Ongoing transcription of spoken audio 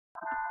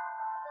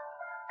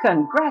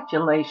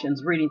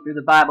Congratulations, Reading Through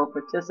the Bible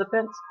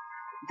participants.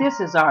 This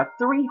is our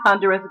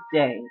 300th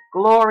day.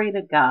 Glory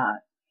to God.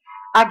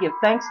 I give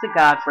thanks to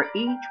God for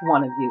each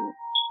one of you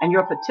and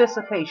your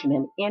participation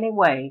in any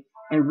way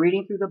in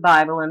reading through the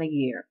Bible in a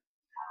year.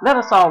 Let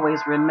us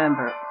always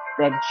remember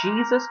that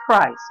Jesus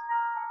Christ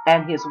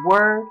and His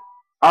Word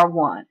are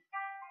one.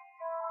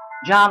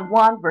 John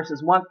 1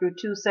 verses 1 through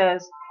 2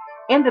 says,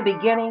 "In the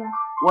beginning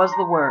was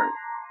the Word,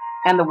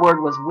 and the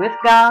Word was with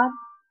God,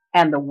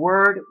 and the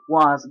Word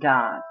was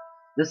God.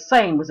 The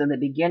same was in the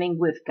beginning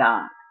with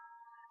God."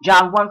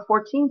 John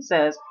 1:14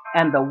 says,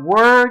 "And the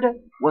Word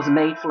was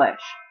made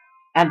flesh,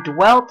 and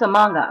dwelt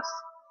among us,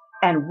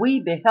 and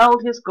we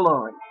beheld His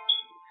glory.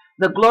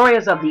 The glory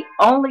is of the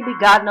only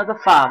begotten of the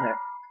Father,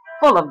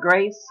 full of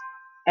grace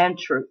and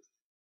truth."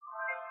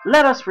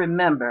 Let us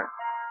remember,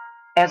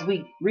 as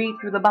we read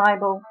through the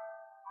Bible,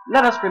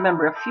 let us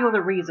remember a few of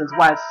the reasons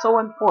why it's so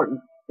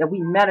important that we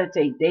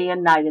meditate day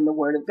and night in the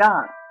Word of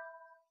God.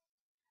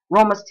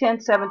 Romans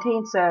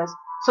 10:17 says,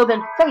 "So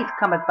then faith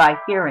cometh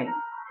by hearing,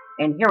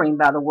 and hearing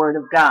by the Word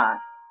of God."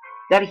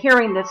 That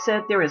hearing that's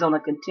said there is on a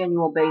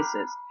continual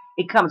basis.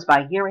 It comes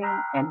by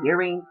hearing and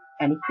hearing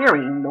and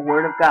hearing the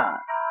Word of God.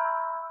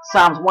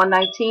 Psalms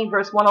 119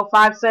 verse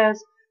 105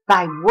 says,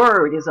 "Thy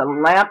word is a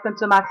lamp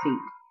unto my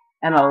feet,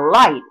 and a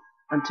light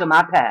unto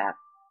my path."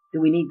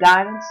 Do we need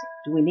guidance?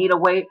 Do we need a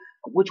way,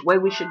 which way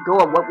we should go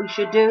or what we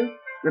should do?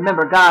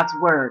 Remember, God's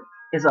word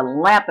is a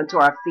lamp unto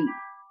our feet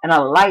and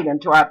a light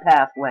unto our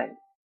pathway.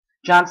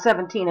 John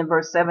 17 and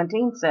verse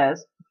 17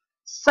 says,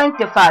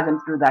 "Sanctify them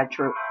through thy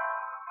truth.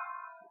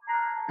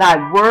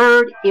 Thy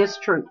word is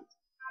truth."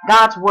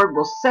 God's word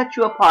will set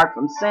you apart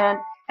from sin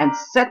and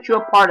set you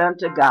apart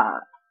unto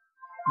God.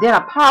 Then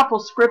a powerful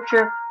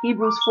scripture,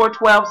 Hebrews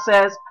 4:12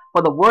 says,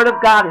 "For the word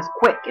of God is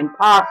quick and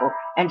powerful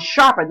and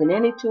sharper than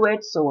any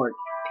two-edged sword,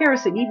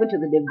 piercing even to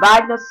the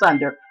dividing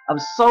asunder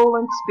of soul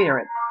and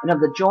spirit and of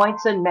the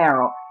joints and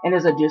marrow, and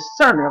is a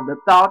discerner of the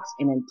thoughts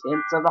and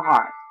intents of the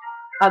heart."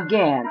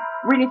 Again,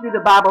 Reading Through the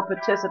Bible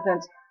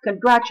participants,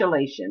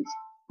 congratulations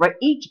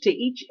to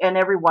each and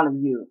every one of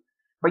you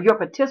for your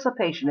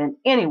participation in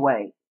any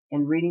way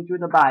in reading through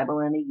the Bible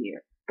in a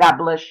year. God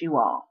bless you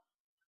all.